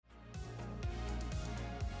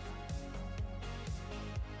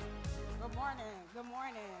morning. Good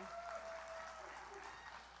morning.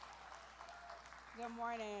 Good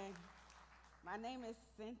morning. My name is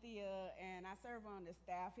Cynthia, and I serve on the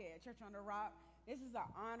staff here at Church on the Rock. This is an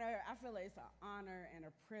honor. I feel like it's an honor and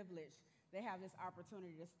a privilege to have this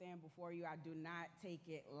opportunity to stand before you. I do not take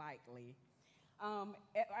it lightly.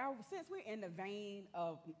 Since we're in the vein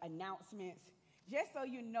of announcements, just so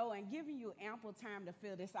you know, and giving you ample time to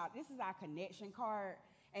fill this out, this is our connection card,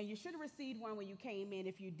 and you should have received one when you came in.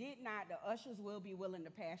 If you did not, the ushers will be willing to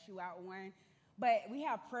pass you out one. But we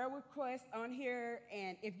have prayer requests on here,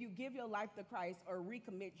 and if you give your life to Christ or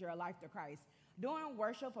recommit your life to Christ, during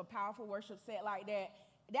worship, a powerful worship set like that,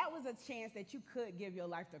 that was a chance that you could give your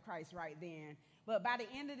life to Christ right then. But by the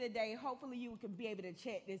end of the day, hopefully you can be able to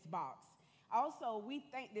check this box. Also, we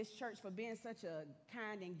thank this church for being such a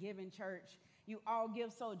kind and giving church. You all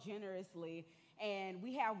give so generously, and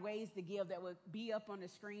we have ways to give that would be up on the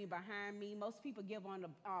screen behind me. Most people give on the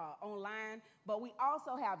online, but we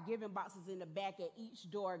also have giving boxes in the back at each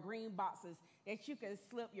door, green boxes that you can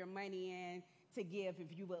slip your money in to give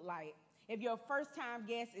if you would like. If you're a first-time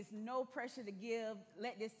guest, it's no pressure to give.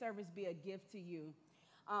 Let this service be a gift to you.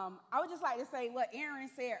 I would just like to say what Aaron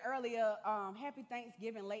said earlier, happy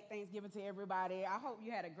Thanksgiving, late Thanksgiving to everybody. I hope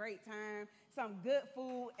you had a great time, some good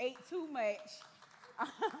food, ate too much.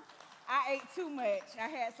 I ate too much. I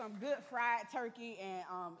had some good fried turkey, and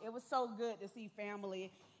it was so good to see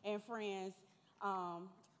family and friends.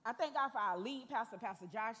 I thank God for our lead pastor, Pastor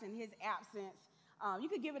Josh, in his absence. You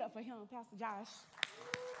could give it up for him, Pastor Josh.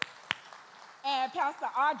 And Pastor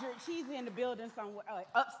Aldrich, he's in the building somewhere.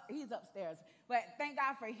 He's upstairs. But thank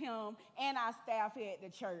God for him and our staff here at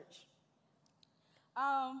the church.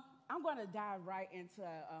 I'm going to dive right into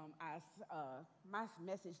my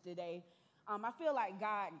message today. I feel like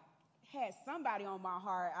God had somebody on my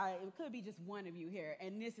heart. It could be just one of you here,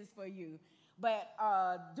 and this is for you. But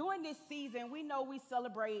during this season, we know we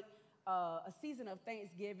celebrate a season of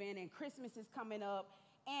Thanksgiving, and Christmas is coming up.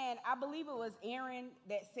 And I believe it was Aaron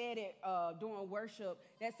that said it during worship,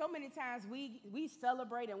 that so many times we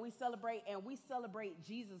celebrate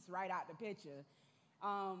Jesus right out the picture.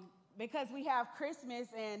 Because we have Christmas,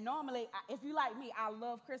 and normally, if you like me, I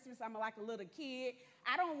love Christmas. I'm like a little kid.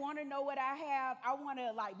 I don't want to know what I have. I want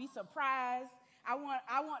to be surprised. I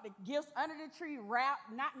want the gifts under the tree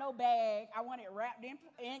wrapped, not no bag. I want it wrapped in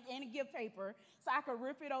a gift paper so I could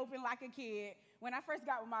rip it open like a kid. When I first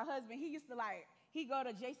got with my husband, he used to he'd go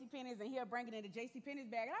to JCPenney's and he'll bring it in the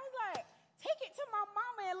JCPenney's bag. And I was like, take it to my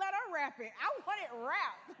mama and let her wrap it. I want it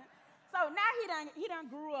wrapped. So now he done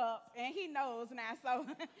grew up and he knows now. So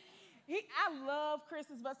I love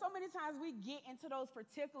Christmas, but so many times we get into those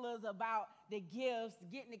particulars about the gifts,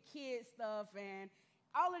 getting the kids stuff, and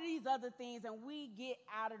all of these other things, and we get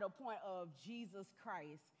out of the point of Jesus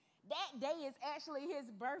Christ. That day is actually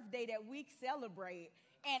his birthday that we celebrate.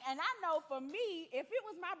 And I know for me, if it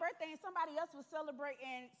was my birthday and somebody else was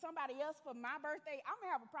celebrating somebody else for my birthday, I'm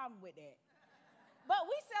going to have a problem with that. But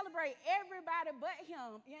we celebrate everybody but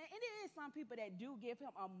him. And it is some people that do give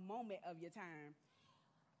him a moment of your time.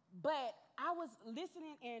 But I was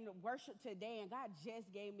listening in worship today, and God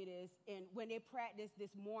just gave me this, and when they practiced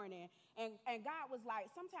this morning, and God was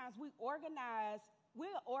like, sometimes we'll organize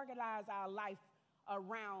our life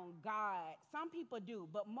around God. Some people do,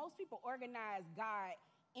 but most people organize God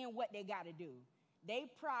in what they got to do.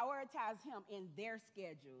 They prioritize him in their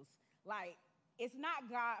schedules. Like, it's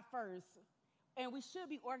not God first, and we should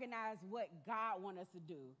be organized what God wants us to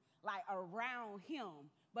do, like around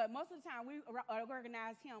him. But most of the time, we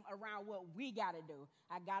organize him around what we got to do.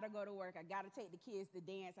 I got to go to work. I got to take the kids to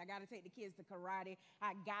dance. I got to take the kids to karate.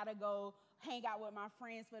 I got to go hang out with my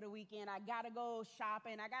friends for the weekend. I got to go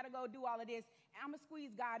shopping. I got to go do all of this. And I'm going to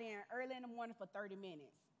squeeze God in early in the morning for 30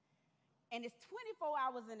 minutes. And it's 24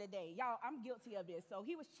 hours in a day. Y'all, I'm guilty of this. So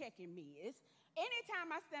he was checking me. Anytime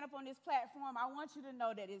I stand up on this platform, I want you to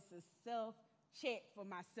know that it's a self-check for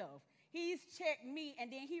myself. He's checked me, and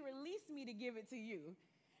then he released me to give it to you.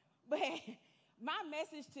 But my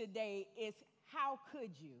message today is, how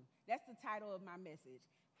could you? That's the title of my message.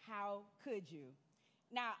 How could you?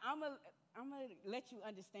 Now, I'm gonna let you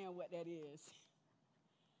understand what that is.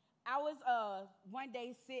 I was one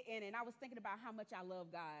day sitting, and I was thinking about how much I love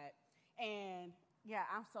God. And, yeah,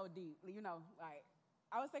 I'm so deep,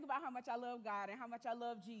 I was thinking about how much I love God and how much I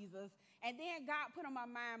love Jesus. And then God put on my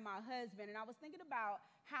mind my husband, and I was thinking about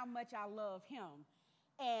how much I love him.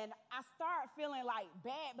 And I start feeling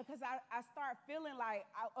bad because I start feeling I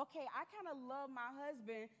kind of love my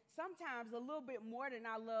husband sometimes a little bit more than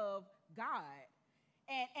I love God.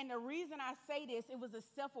 And the reason I say this, it was a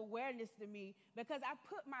self-awareness to me because I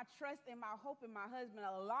put my trust and my hope in my husband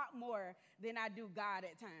a lot more than I do God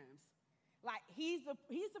at times. Like, he's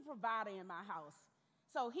the provider in my house.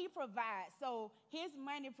 So he provides. So his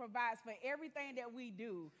money provides for everything that we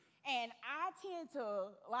do. And I tend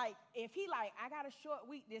to, like, if he like, I got a short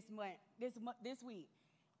week this week,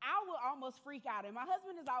 I will almost freak out. And my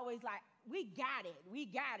husband is always like, we got it.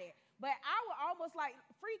 But I will almost like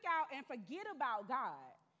freak out and forget about God.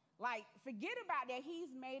 Like, forget about that.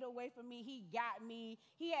 He's made a way for me. He got me.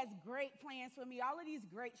 He has great plans for me. All of these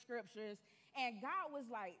great scriptures. And God was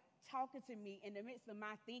like talking to me in the midst of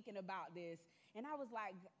my thinking about this. And I was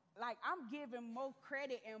like I'm giving more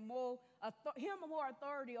credit and more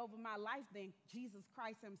authority over my life than Jesus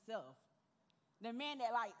Christ himself. The man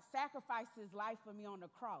that like sacrificed his life for me on the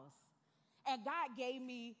cross. And God gave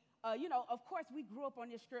me, of course we grew up on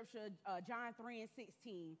this scripture, John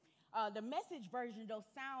 3:16. The Message version, though,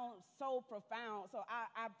 sounds so profound. So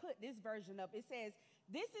I put this version up. It says,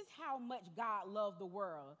 this is how much God loved the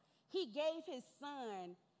world. He gave his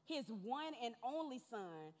son, his one and only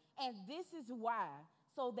son, and this is why,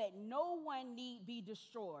 so that no one need be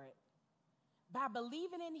destroyed. By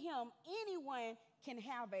believing in him, anyone can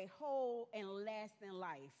have a whole and lasting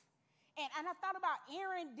life. And I thought about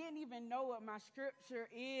Aaron didn't even know what my scripture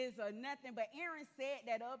is or nothing, but Aaron said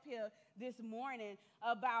that up here this morning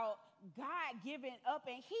about God giving up,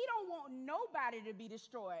 and he don't want nobody to be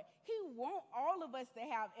destroyed. He wants all of us to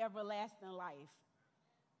have everlasting life.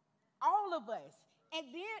 All of us. And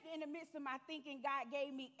then in the midst of my thinking, God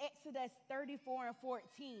gave me Exodus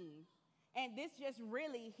 34:14. And this just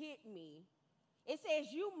really hit me. It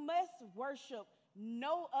says, you must worship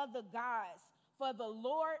no other gods, for the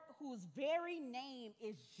Lord, whose very name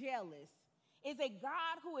is jealous, is a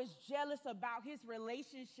God who is jealous about his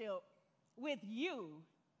relationship with you.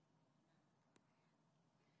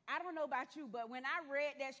 I don't know about you, but when I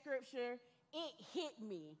read that scripture, it hit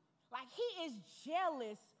me. Like, he is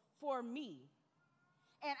jealous for me.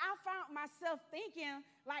 And I found myself thinking,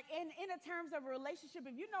 like, in the terms of a relationship,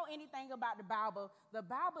 if you know anything about the Bible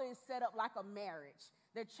is set up like a marriage.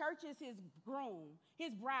 The church is his groom,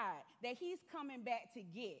 his bride, that he's coming back to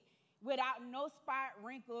get without no spot,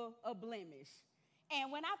 wrinkle, or blemish.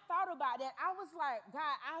 And when I thought about that, I was like,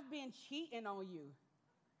 God, I've been cheating on you.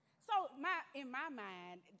 So in my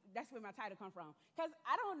mind, that's where my title comes from. Because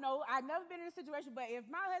I don't know, I've never been in a situation, but if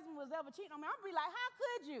my husband was ever cheating on me, I'd be like, how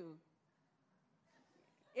could you?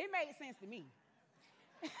 It made sense to me.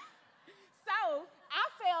 So I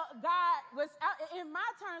felt God was, in my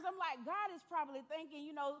terms, I'm like, God is probably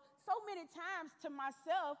thinking, so many times to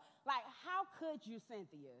myself, like, how could you,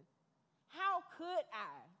 Cynthia? How could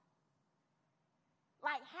I?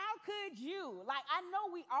 Like, how could you? Like, I know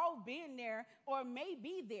we all been there or may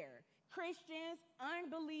be there. Christians,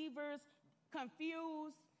 unbelievers,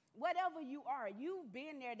 confused, whatever you are, you've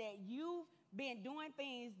been there, that you've been doing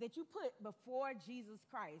things that you put before Jesus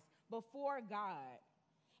Christ, before God.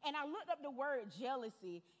 And I looked up the word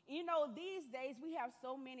jealousy. These days we have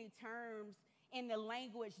so many terms in the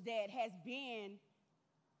language that has been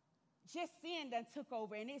just sin that took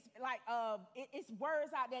over. And it's like, it's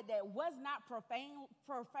words out there that was not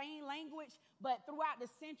profane language, but throughout the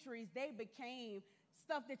centuries, they became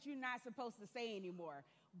stuff that you're not supposed to say anymore.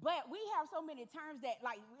 But we have so many terms that,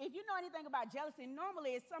 like, if you know anything about jealousy,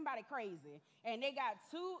 normally it's somebody crazy. And they got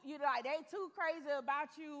they too crazy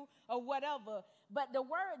about you or whatever. But the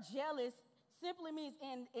word jealous simply means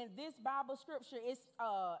in this Bible scripture, it's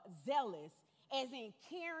zealous, as in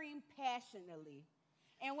caring passionately.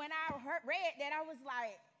 And when I read that, I was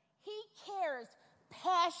like, he cares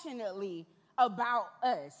passionately about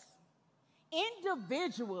us,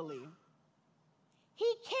 individually.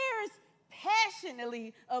 He cares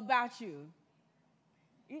passionately about you.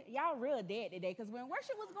 Y'all real dead today, because when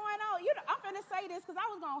worship was going on, I'm finna say this because I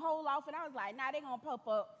was going to hold off, and I was like, they're going to pop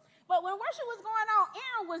up. But when worship was going on,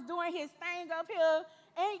 Aaron was doing his thing up here,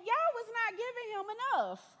 and y'all was not giving him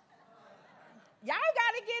enough. Y'all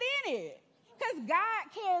got to get in it, because God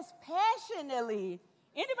cares passionately.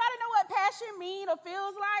 Anybody know what passion means or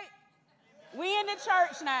feels like? We in the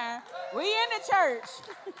church now. We in the church.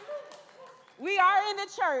 We are in the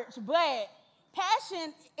church, but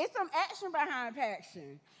passion, it's some action behind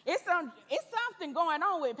passion. It's something going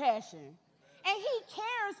on with passion. And he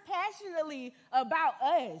cares passionately about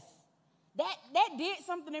us. That did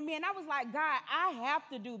something to me, and I was like, God, I have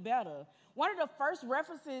to do better. One of the first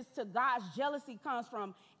references to God's jealousy comes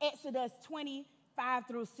from Exodus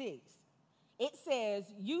 20:5-6. It says,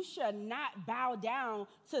 you shall not bow down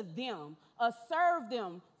to them or serve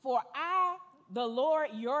them, for I, the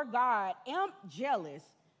Lord your God, am jealous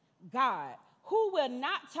God, who will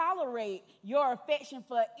not tolerate your affection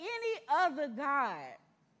for any other God.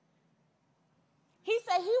 He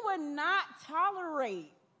said he would not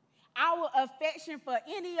tolerate our affection for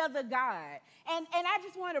any other god. And I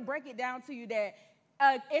just want to break it down to you that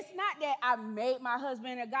it's not that I made my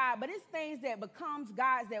husband a god, but it's things that becomes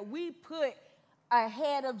gods that we put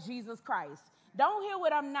ahead of Jesus Christ. Don't hear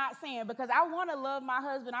what I'm not saying, because I want to love my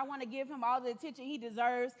husband. I want to give him all the attention he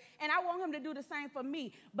deserves, and I want him to do the same for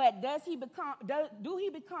me. But do he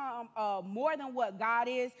become more than what God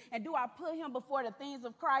is? And do I put him before the things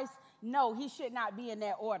of Christ? No, he should not be in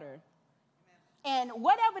that order. And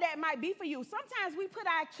whatever that might be for you, sometimes we put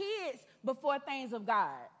our kids before things of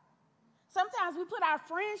God. Sometimes we put our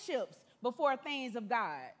friendships before things of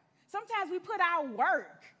God. Sometimes we put our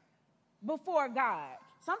work before God.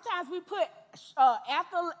 Sometimes we put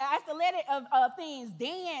athletic things,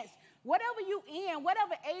 dance, whatever you in,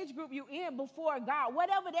 whatever age group you in before God,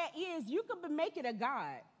 whatever that is, you could make it a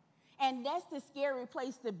God. And that's the scary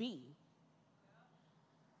place to be.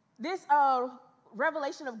 This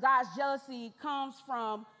revelation of God's jealousy comes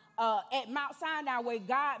from at Mount Sinai, where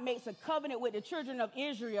God makes a covenant with the children of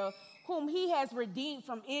Israel, whom he has redeemed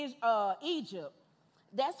from Egypt.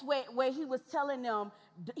 That's where he was telling them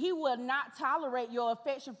he will not tolerate your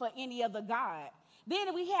affection for any other God.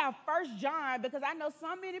 Then we have 1 John, because I know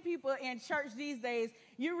so many people in church these days,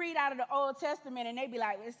 you read out of the Old Testament and they be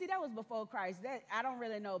like, well, see, that was before Christ. I don't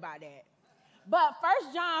really know about that. But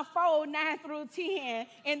 1 John 4, 9 through 10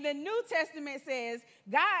 in the New Testament says,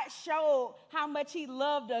 God showed how much he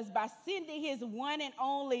loved us by sending his one and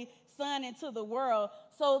only Son into the world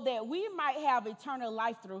so that we might have eternal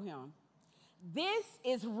life through him. This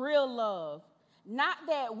is real love. Not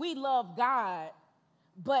that we love God,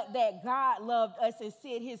 but that God loved us and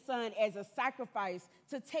sent his Son as a sacrifice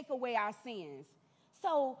to take away our sins.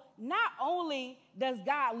 So not only does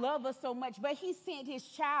God love us so much, but he sent his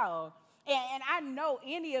child. And I know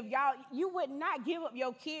any of y'all, you would not give up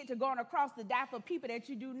your kid to go on a cross to die for people that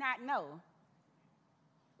you do not know.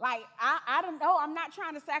 Like, I don't know. I'm not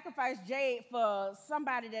trying to sacrifice Jade for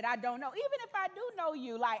somebody that I don't know. Even if I do know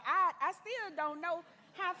you, like, I still don't know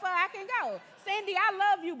how far I can go. Sandy, I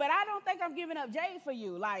love you, but I don't think I'm giving up Jade for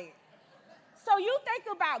you. Like, so you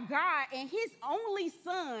think about God and his only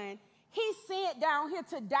Son, he sent down here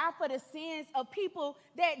to die for the sins of people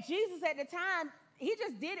that Jesus at the time, he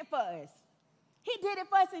just did it for us. He did it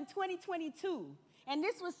for us in 2022. And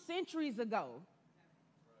this was centuries ago.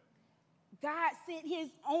 God sent his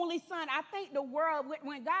only Son. I think the world,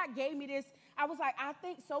 when God gave me this, I was like, I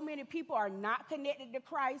think so many people are not connected to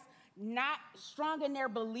Christ, not strong in their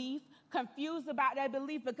belief, confused about their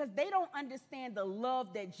belief, because they don't understand the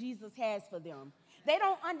love that Jesus has for them. They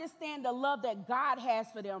don't understand the love that God has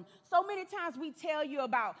for them. So many times we tell you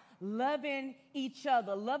about loving each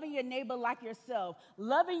other, loving your neighbor like yourself,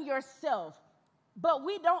 loving yourself, but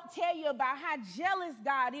we don't tell you about how jealous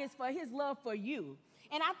God is for his love for you.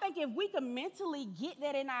 And I think if we could mentally get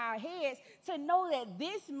that in our heads to know that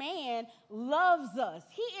this man loves us,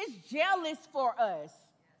 he is jealous for us.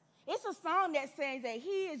 It's a song that says that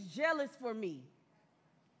he is jealous for me.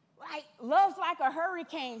 Like, loves like a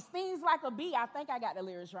hurricane, stings like a bee. I think I got the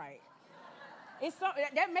lyrics right.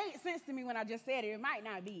 That made sense to me when I just said it. It might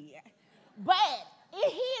not be. But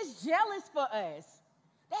he is jealous for us.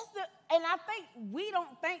 And I think we don't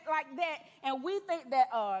think like that, and we think that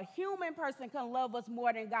a human person can love us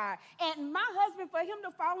more than God. And my husband, for him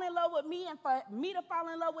to fall in love with me and for me to fall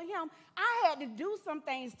in love with him, I had to do some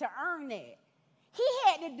things to earn that. He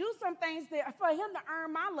had to do some things for him to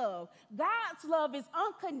earn my love. God's love is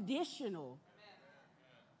unconditional.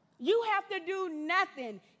 You have to do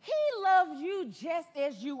nothing. He loves you just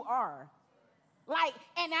as you are. Like,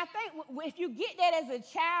 and I think if you get that as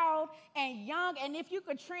a child and young, and if you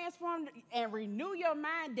could transform and renew your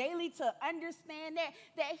mind daily to understand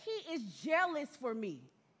that he is jealous for me.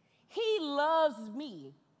 He loves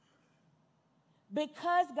me.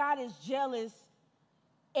 Because God is jealous,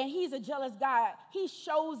 and he's a jealous God, he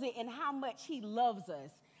shows it in how much he loves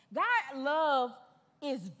us. God's love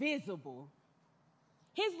is visible.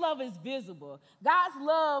 His love is visible. God's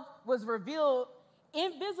love was revealed.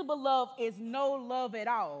 Invisible love is no love at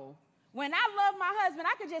all. When I love my husband,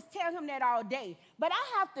 I could just tell him that all day. But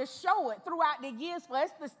I have to show it throughout the years for us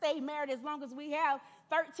to stay married as long as we have.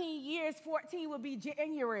 13 years, 14 will be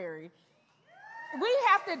January. We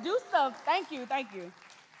have to do stuff. Thank you.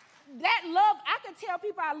 That love, I could tell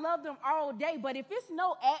people I love them all day, but if it's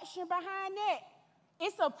no action behind that,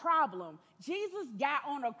 it's a problem. Jesus got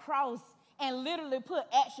on a cross and literally put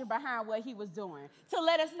action behind what he was doing to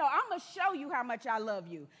let us know, I'm going to show you how much I love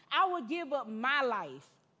you. I will give up my life.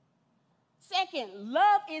 Second,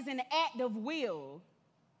 love is an act of will.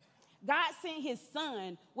 God sent his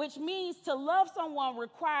Son, which means to love someone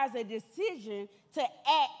requires a decision to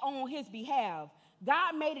act on his behalf.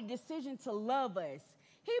 God made a decision to love us.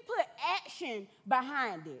 He put action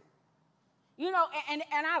behind it. You know, and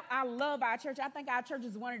I love our church. I think our church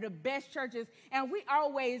is one of the best churches. And we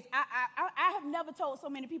always, I have never told so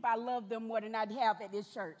many people I love them more than I have at this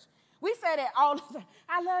church. We say that all the time.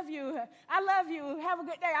 I love you. I love you. Have a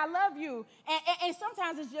good day. I love you. And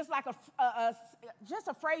sometimes it's just like just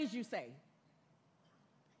a phrase you say.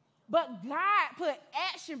 But God put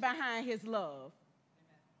action behind his love.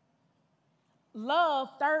 Love,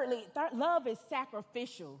 thirdly, love is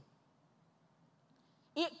sacrificial.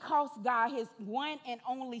 It cost God his one and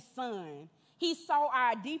only son. He saw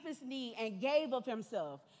our deepest need and gave of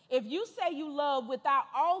himself. If you say you love without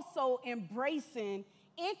also embracing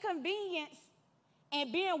inconvenience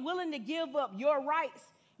and being willing to give up your rights,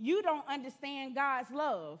 you don't understand God's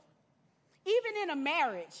love. Even in a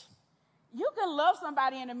marriage, you can love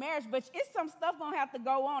somebody in a marriage, but it's some stuff going to have to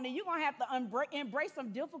go on, and you're going to have to embrace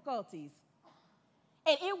some difficulties.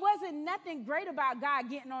 And it wasn't nothing great about God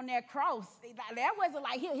getting on that cross. That wasn't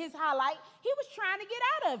like his highlight. He was trying to get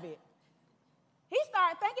out of it. He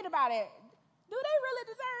started thinking about it. Do they really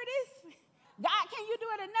deserve this? God, can you do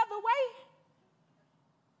it another way?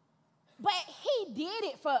 But he did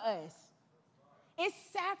it for us. It's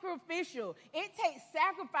sacrificial. It takes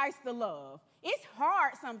sacrifice to love. It's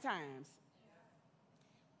hard sometimes.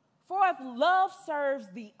 Fourth, love serves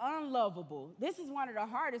the unlovable. This is one of the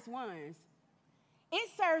hardest ones. It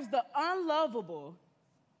serves the unlovable.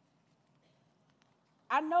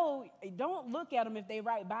 I know, don't look at them if they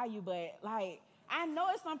right by you, but like, I know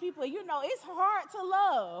it's some people, you know, it's hard to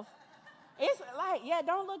love. It's like, yeah,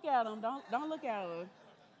 don't look at them. Don't look at them.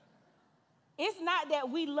 It's not that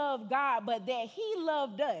we love God, but that he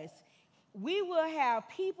loved us. We will have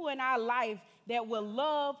people in our life that will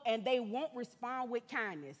love and they won't respond with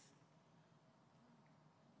kindness.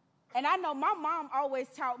 And I know my mom always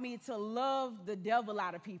taught me to love the devil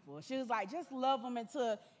out of people. She was like, just love them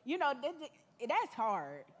until, you know, that's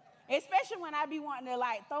hard. Especially when I be wanting to,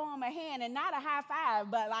 like, throw them a hand and not a high five,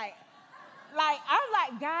 but, like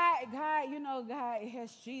I'm like, God, you know, God,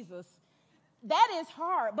 yes, Jesus. That is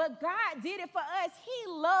hard, but God did it for us. He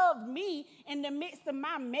loved me in the midst of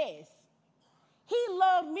my mess. He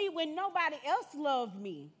loved me when nobody else loved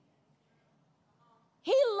me.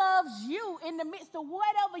 He loves you in the midst of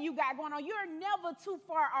whatever you got going on. You're never too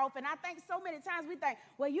far off. And I think so many times we think,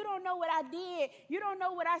 well, you don't know what I did. You don't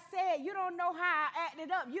know what I said. You don't know how I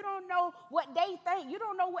acted up. You don't know what they think. You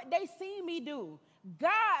don't know what they see me do.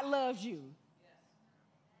 God loves you.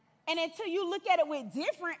 And until you look at it with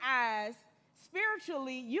different eyes,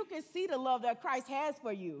 spiritually, you can see the love that Christ has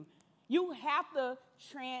for you. You have to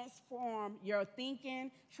transform your thinking,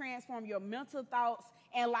 transform your mental thoughts,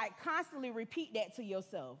 and like constantly repeat that to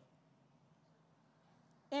yourself.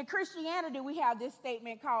 In Christianity, we have this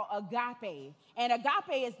statement called agape. And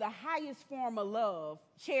agape is the highest form of love,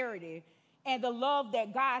 charity, and the love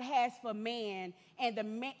that God has for man and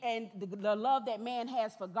the love that man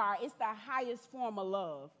has for God. It's the highest form of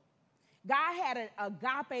love. God had an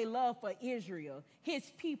agape love for Israel, his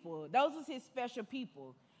people. Those are his special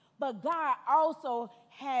people. But God also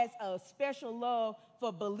has a special love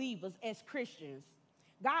for believers as Christians.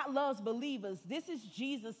 God loves believers. This is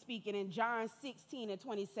Jesus speaking in John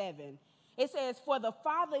 16:27. It says, for the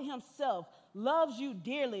Father himself loves you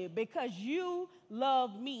dearly because you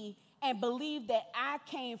love me and believe that I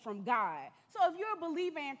came from God. So if you're a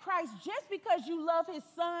believer in Christ, just because you love his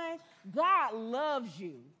son, God loves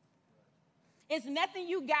you. It's nothing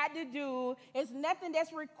you got to do. It's nothing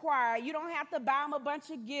that's required. You don't have to buy him a bunch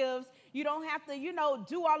of gifts. You don't have to,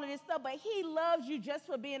 do all of this stuff. But he loves you just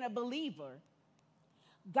for being a believer.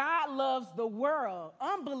 God loves the world,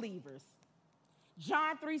 unbelievers.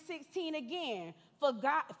 John 3:16 again.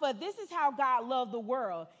 For this is how God loved the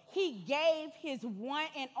world. He gave his one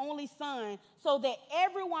and only son so that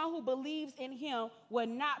everyone who believes in him will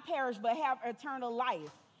not perish but have eternal life.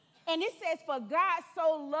 And it says, for God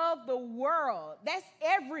so loved the world. That's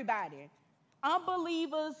everybody.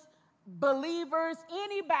 Unbelievers, believers,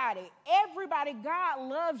 anybody. Everybody, God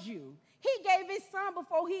loves you. He gave his son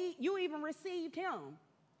before you even received him.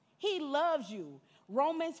 He loves you.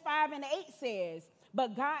 Romans 5:8 says,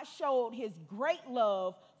 but God showed his great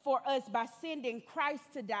love for us by sending Christ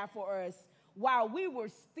to die for us while we were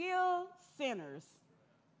still sinners.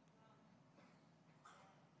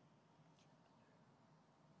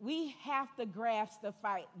 We have to grasp the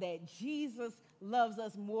fact that Jesus loves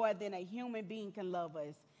us more than a human being can love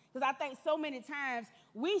us. Because I think so many times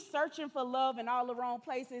we searching for love in all the wrong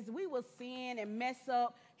places. We will sin and mess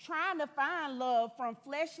up trying to find love from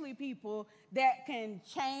fleshly people that can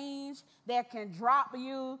change, that can drop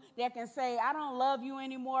you, that can say, I don't love you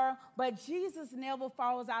anymore. But Jesus never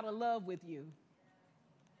falls out of love with you.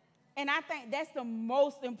 And I think that's the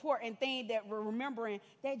most important thing that we're remembering,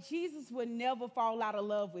 that Jesus would never fall out of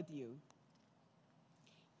love with you.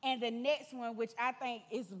 And the next one, which I think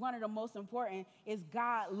is one of the most important, is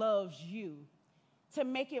God loves you, to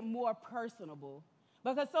make it more personable.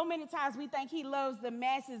 Because so many times we think he loves the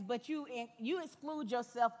masses, but you exclude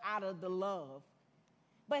yourself out of the love.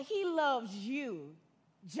 But he loves you,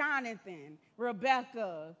 Jonathan,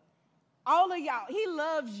 Rebecca, all of y'all. He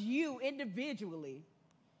loves you individually.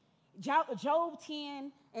 Job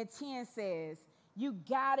 10:10 says, you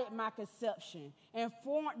guided my conception and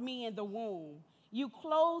formed me in the womb. You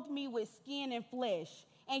clothed me with skin and flesh,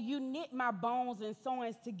 and you knit my bones and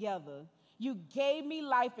joints together. You gave me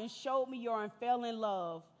life and showed me your unfailing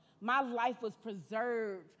love. My life was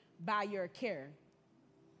preserved by your care.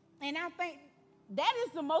 And I think that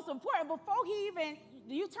is the most important. Before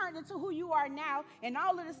you turned into who you are now and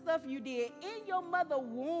all of the stuff you did, in your mother's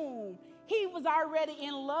womb, he was already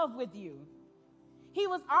in love with you. He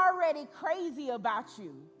was already crazy about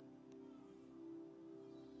you.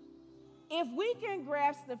 If we can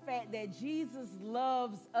grasp the fact that Jesus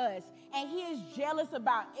loves us and he is jealous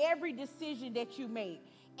about every decision that you make,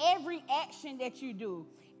 every action that you do,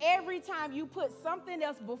 every time you put something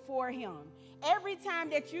else before him, every time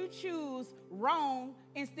that you choose wrong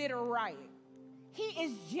instead of right, he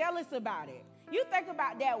is jealous about it. You think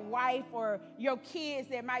about that wife or your kids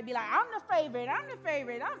that might be like, I'm the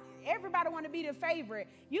favorite. Everybody want to be the favorite.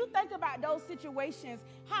 You think about those situations,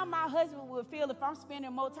 how my husband would feel if I'm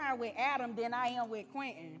spending more time with Adam than I am with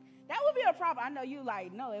Quentin. That would be a problem. I know you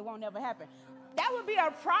like, no, it won't never happen. That would be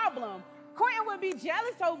a problem. Quentin would be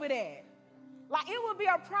jealous over that. Like, it would be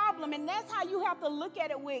a problem. And that's how you have to look at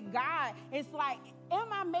it with God. It's like, am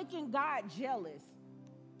I making God jealous?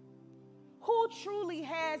 Who truly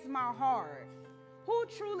has my heart? Who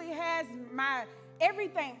truly has my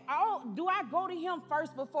everything? Do I go to him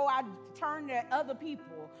first before I turn to other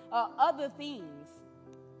people or other things?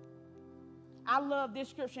 I love this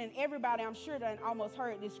scripture, and everybody, I'm sure, done almost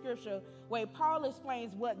heard this scripture where Paul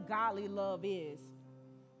explains what godly love is.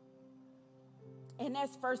 And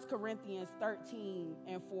that's 1 Corinthians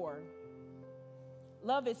 13:4.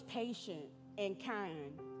 Love is patient and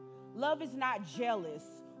kind. Love is not jealous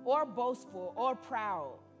or boastful or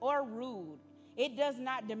proud or rude. It does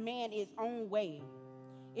not demand its own way.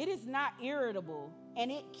 It is not irritable, and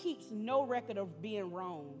it keeps no record of being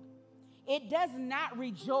wrong. It does not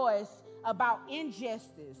rejoice about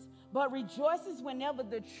injustice, but rejoices whenever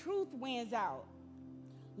the truth wins out.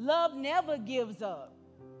 Love never gives up,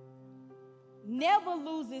 never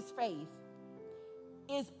loses faith,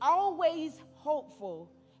 is always hopeful,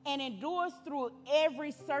 and endures through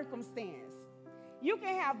every circumstance. You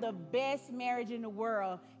can have the best marriage in the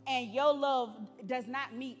world, and your love does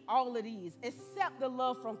not meet all of these, except the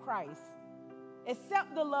love from Christ,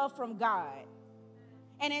 except the love from God.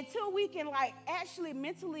 And until we can actually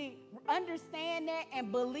mentally understand that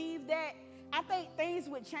and believe that, I think things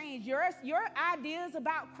would change. Your ideas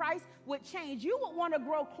about Christ would change. You would want to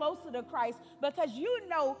grow closer to Christ because you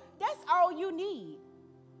know that's all you need.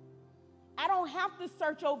 I don't have to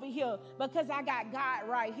search over here because I got God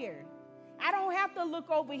right here. I don't have to look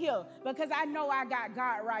over here because I know I got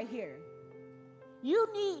God right here. You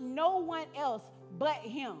need no one else but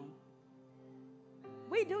him.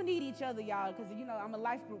 We do need each other, y'all, because, I'm a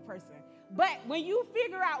life group person. But when you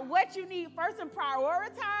figure out what you need first and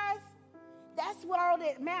prioritize, that's what all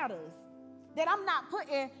that matters. That I'm not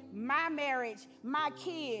putting my marriage, my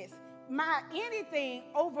kids, my anything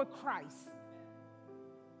over Christ.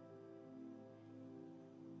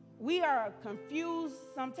 We are confused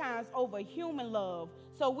sometimes over human love,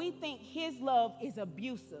 so we think his love is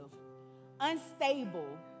abusive,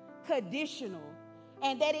 unstable, conditional,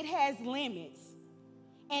 and that it has limits.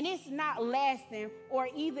 And it's not lasting, or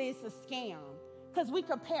either it's a scam, because we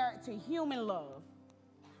compare it to human love.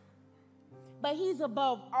 But he's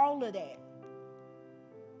above all of that.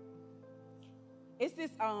 It's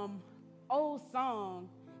this old song,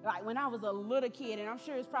 like when I was a little kid, and I'm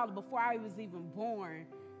sure it's probably before I was even born,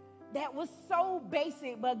 that was so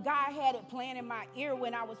basic, but God had it playing in my ear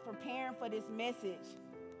when I was preparing for this message.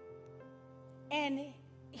 And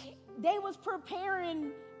they was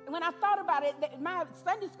preparing, when I thought about it, my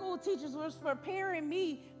Sunday school teachers was preparing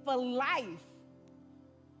me for life.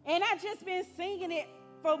 And I've just been singing it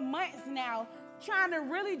for months now, trying to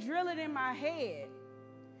really drill it in my head.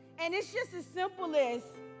 And it's just as simple as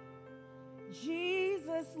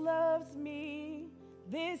Jesus loves me,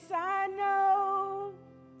 this I know,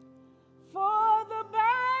 for the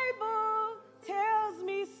Bible tells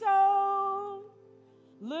me so.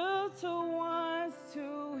 Little ones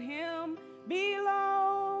to him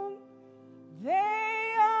belong.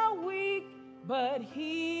 They are weak, but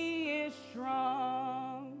he is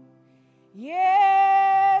strong.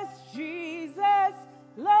 Yes, Jesus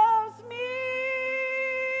loves me.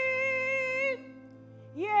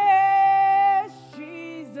 Yes,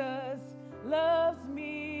 Jesus loves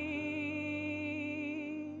me.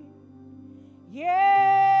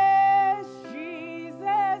 Yes,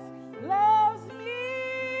 Jesus loves me.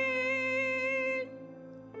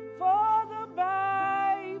 For the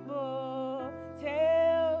Bible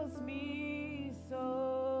tells me so.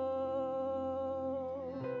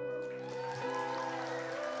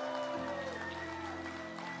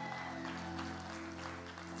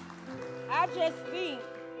 I just think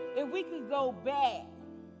if we could go back,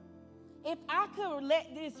 if I could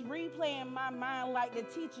let this replay in my mind like the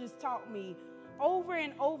teachers taught me over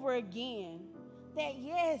and over again, that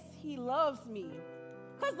yes, he loves me.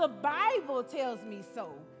 Because the Bible tells me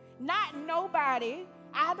so. Not nobody.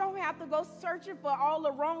 I don't have to go searching for all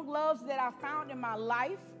the wrong loves that I found in my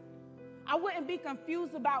life. I wouldn't be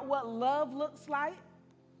confused about what love looks like.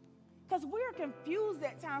 Because we're confused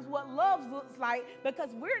at times what love looks like because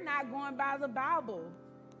we're not going by the Bible.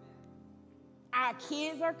 Our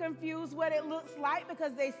kids are confused what it looks like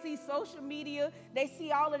because they see social media. They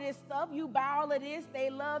see all of this stuff. You buy all of this. They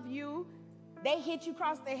love you. They hit you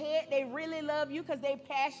across the head. They really love you because they're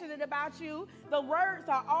passionate about you. The words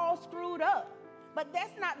are all screwed up. But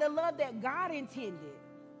that's not the love that God intended.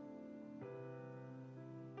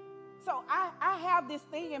 So I have this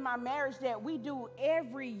thing in my marriage that we do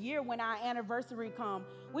every year when our anniversary comes.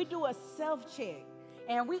 We do a self-check.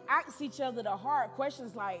 And we ask each other the hard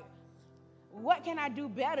questions like, what can I do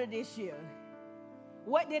better this year?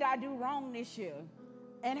 What did I do wrong this year?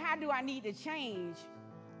 And how do I need to change?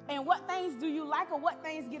 And what things do you like or what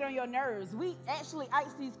things get on your nerves? We actually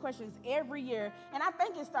ask these questions every year. And I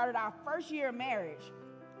think it started our first year of marriage.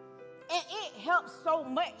 And it helps so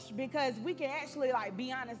much because we can actually like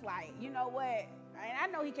be honest, like, you know what? And I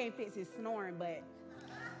know he can't fix his snoring, but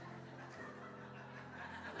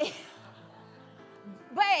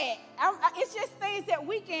it's just things that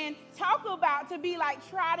we can talk about to be like,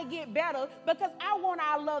 try to get better because I want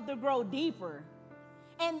our love to grow deeper.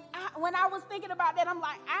 And when I was thinking about that, I'm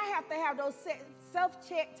like, I have to have those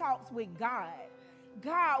self-check talks with God.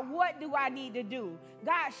 God, what do I need to do?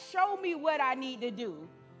 God, show me what I need to do.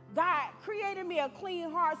 God, created me a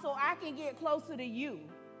clean heart so I can get closer to you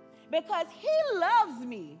because he loves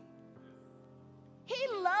me. He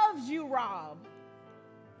loves you, Rob.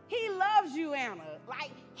 He loves you, Anna.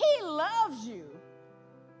 Like, he loves you.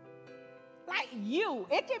 Like you.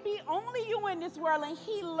 It can be only you in this world, and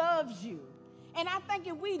he loves you. And I think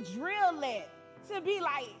if we drill that to be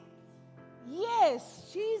like,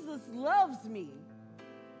 yes, Jesus loves me.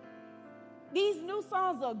 These new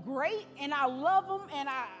songs are great, and I love them, and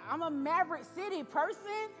I'm a Maverick City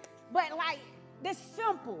person, but like, they're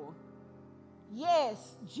simple.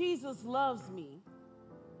 Yes, Jesus loves me.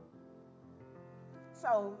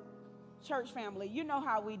 So, church family, you know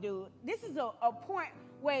how we do. This is a point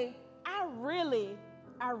where I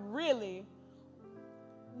really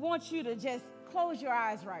want you to just close your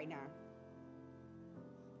eyes right now.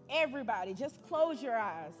 Everybody, just close your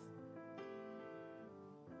eyes.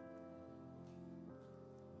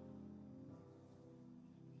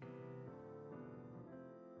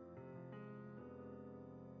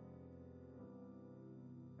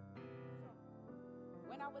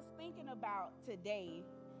 When I was thinking about today,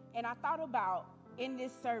 and I thought about in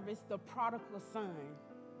this service the prodigal son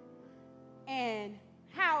and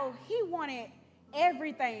how he wanted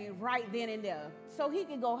everything right then and there so he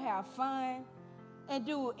could go have fun and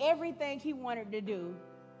do everything he wanted to do.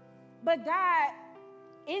 But God,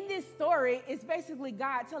 in this story, is basically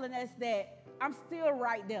God telling us that I'm still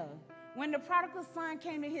right there. When the prodigal son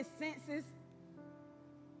came to his senses,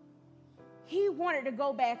 he wanted to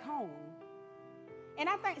go back home. And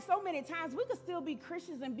I think so many times we could still be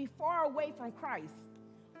Christians and be far away from Christ,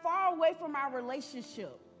 far away from our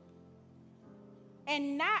relationship,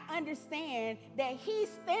 and not understand that he's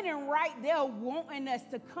standing right there wanting us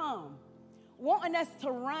to come, wanting us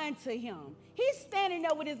to run to him. He's standing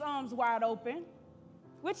there with his arms wide open,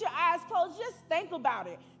 with your eyes closed. Just think about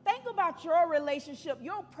it. Think about your relationship,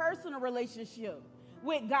 your personal relationship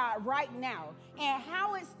with God right now, and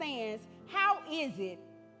how it stands. How is it?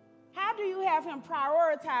 How do you have him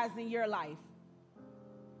prioritized in your life?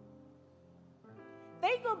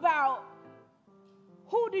 Think about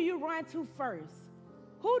Who do you run to first?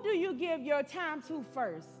 Who do you give your time to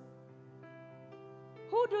first?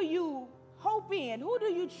 Who do you hope in? Who do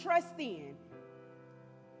you trust in?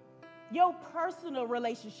 Your personal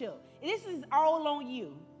relationship. This is all on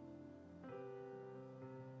you.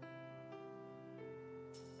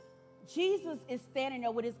 Jesus is standing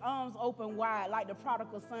there with his arms open wide like the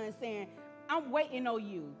prodigal son saying, I'm waiting on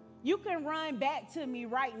you. You can run back to me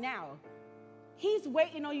right now. He's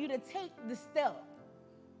waiting on you to take the step.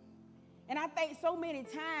 And I think so many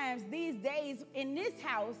times these days in this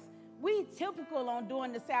house, we typical on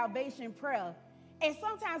doing the salvation prayer. And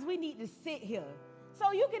sometimes we need to sit here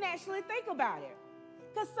so you can actually think about it.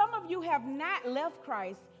 Because some of you have not left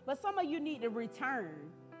Christ, but some of you need to return.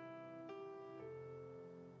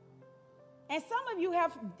 And some of you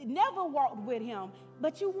have never walked with him,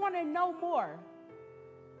 but you want to know more.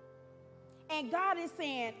 And God is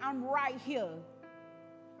saying, I'm right here.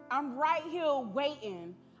 I'm right here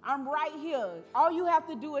waiting. I'm right here. All you have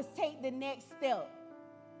to do is take the next step.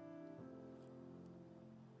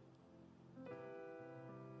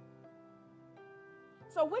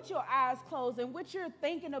 So with your eyes closed and what you're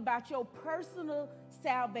thinking about your personal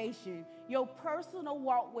salvation, your personal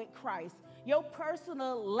walk with Christ, your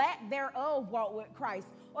personal lack thereof walk with Christ,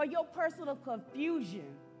 or your personal confusion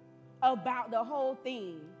about the whole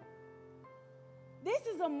thing, this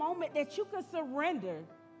is a moment that you can surrender.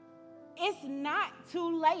 It's not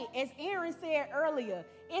too late. As Aaron said earlier,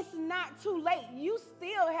 it's not too late. You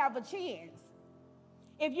still have a chance.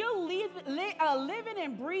 If you're living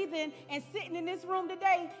and breathing and sitting in this room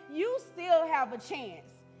today, you still have a chance.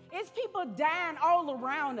 It's people dying all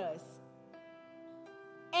around us.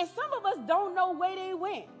 And some of us don't know where they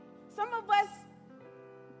went. Some of us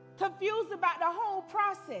confused about the whole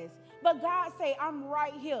process. But God say, I'm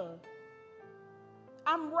right here.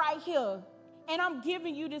 I'm right here. And I'm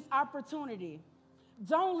giving you this opportunity.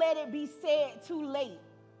 Don't let it be said too late.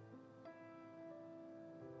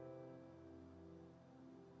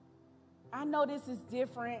 I know this is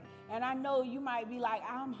different, and I know you might be like,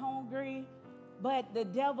 I'm hungry, but the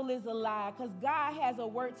devil is a lie, because God has a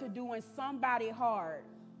work to do in somebody hard.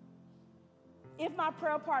 If my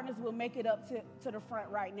prayer partners will make it up to the front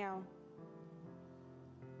right now.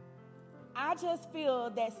 I just feel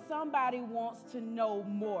that somebody wants to know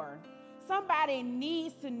more. Somebody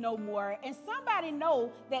needs to know more, and somebody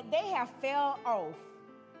know that they have fell off,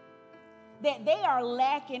 that they are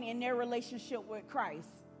lacking in their relationship with Christ,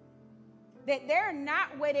 that they're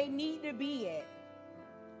not where they need to be at.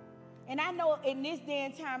 And I know in this day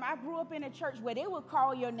and time, I grew up in a church where they would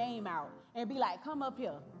call your name out and be like, come up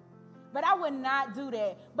here. But I would not do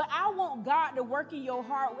that. But I want God to work in your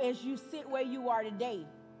heart as you sit where you are today.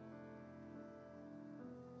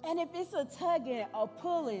 And if it's a tugging, a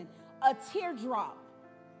pulling, a teardrop,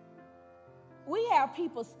 we have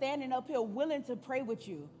people standing up here willing to pray with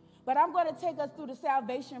you. But I'm going to take us through the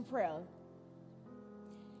salvation prayer.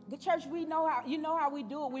 The church, we know how, you know how we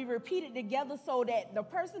do it. We repeat it together so that the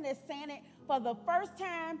person that's saying it for the first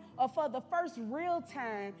time or for the first real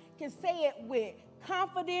time can say it with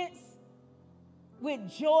confidence, with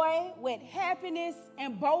joy, with happiness,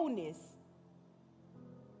 and boldness.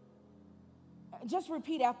 Just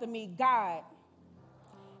repeat after me. God,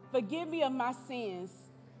 forgive me of my sins.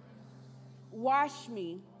 Wash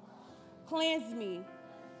me. Cleanse me.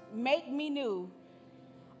 Make me new.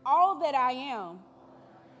 All that I am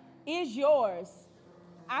is yours.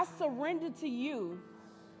 I surrender to you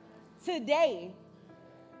today,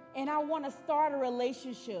 and I want to start a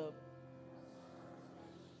relationship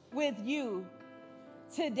with you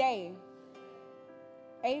today.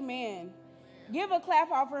 Amen. Give a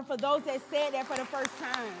clap offering for those that said that for the first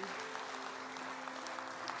time.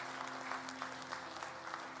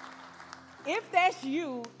 If that's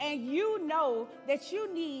you and you know that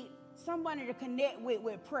you need somebody to connect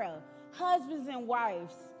with prayer, husbands and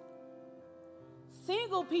wives,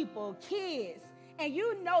 single people, kids, and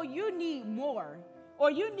you know you need more,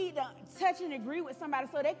 or you need to touch and agree with somebody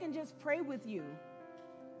so they can just pray with you,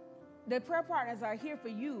 the prayer partners are here for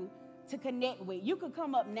you to connect with. You could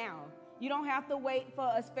come up now. You don't have to wait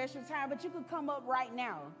for a special time, but you could come up right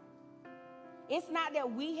now. It's not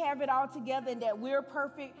that we have it all together and that we're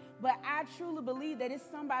perfect, but I truly believe that it's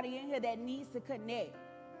somebody in here that needs to connect.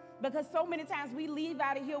 Because so many times we leave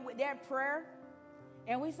out of here with that prayer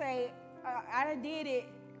and we say, I done did it,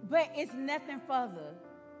 but it's nothing further.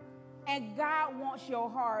 And God wants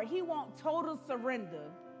your heart. He wants total surrender.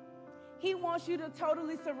 He wants you to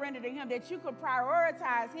totally surrender to him, that you can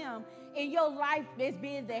prioritize him in your life as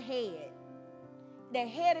being the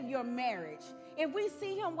head of your marriage. If we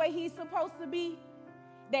see him where he's supposed to be,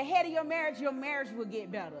 the head of your marriage will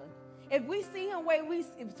get better. If we see him where we're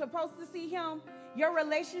supposed to see him, your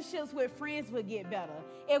relationships with friends will get better.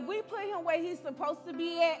 If we put him where he's supposed to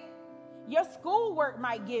be at, your schoolwork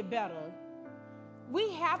might get better.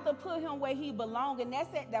 We have to put him where he belongs, and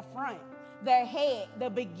that's at the front, the head, the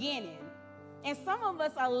beginning. And some of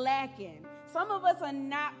us are lacking. Some of us are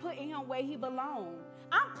not putting him where he belongs.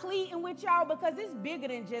 I'm pleading with y'all because it's bigger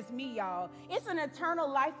than just me, y'all. It's an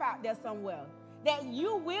eternal life out there somewhere that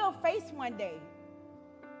you will face one day.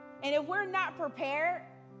 And if we're not prepared,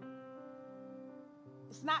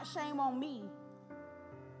 it's not shame on me.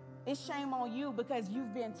 It's shame on you because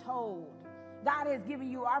you've been told. God has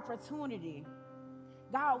given you opportunity.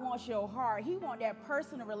 God wants your heart. He wants that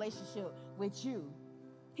personal relationship with you.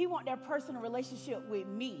 He wants that personal relationship with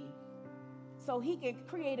me. So he can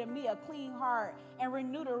create in me a clean heart and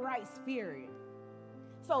renew the right spirit.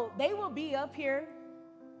 So they will be up here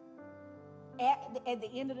at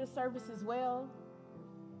the end of the service as well.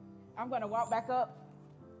 I'm going to walk back up.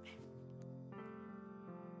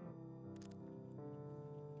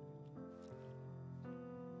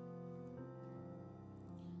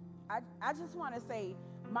 I just want to say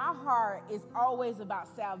my heart is always about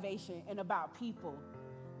salvation and about people.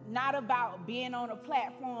 Not about being on a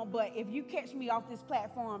platform, but if you catch me off this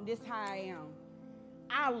platform, this is how I am.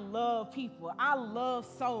 I love people. I love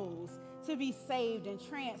souls to be saved and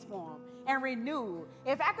transformed and renewed.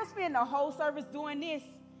 If I could spend the whole service doing this,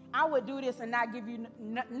 I would do this and not give you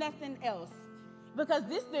nothing else. Because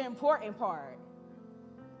this is the important part.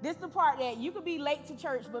 This is the part that you could be late to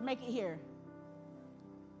church, but make it here.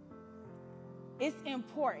 It's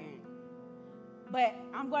important. But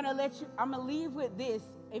I'm going to leave with this.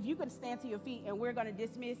 If you could stand to your feet and we're going to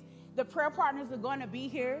dismiss. The prayer partners are going to be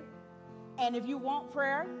here. And if you want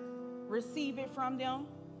prayer, receive it from them.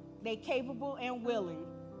 They're capable and willing.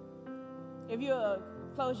 If you'll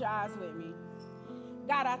close your eyes with me.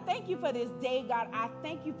 God, I thank you for this day, God. I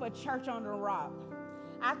thank you for Church on the Rock.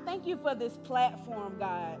 I thank you for this platform,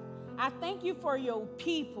 God. I thank you for your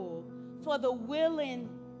people, for the willing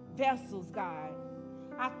vessels, God.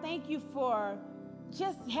 I thank you for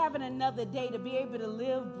just having another day to be able to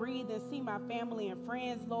live, breathe, and see my family and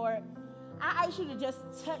friends, Lord. I ask you to just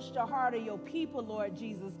touch the heart of your people, Lord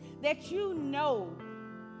Jesus, that you know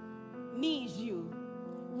needs you.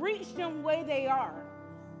 Reach them where they are.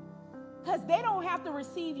 Because they don't have to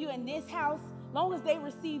receive you in this house, long as they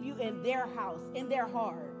receive you in their house, in their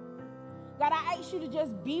heart. God, I ask you to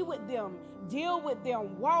just be with them, deal with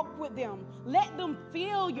them, walk with them. Let them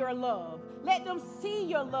feel your love. Let them see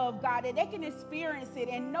your love, God, that they can experience it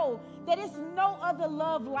and know that it's no other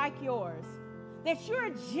love like yours. That you're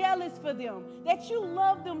jealous for them, that you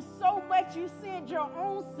love them so much you sent your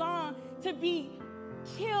own son to be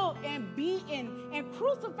killed and beaten and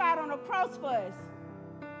crucified on a cross for us.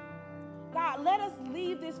 God, let us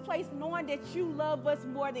leave this place knowing that you love us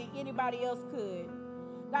more than anybody else could.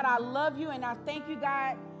 God, I love you and I thank you,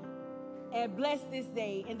 God, and bless this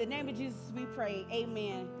day. In the name of Jesus, we pray.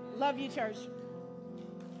 Amen. Love you, church.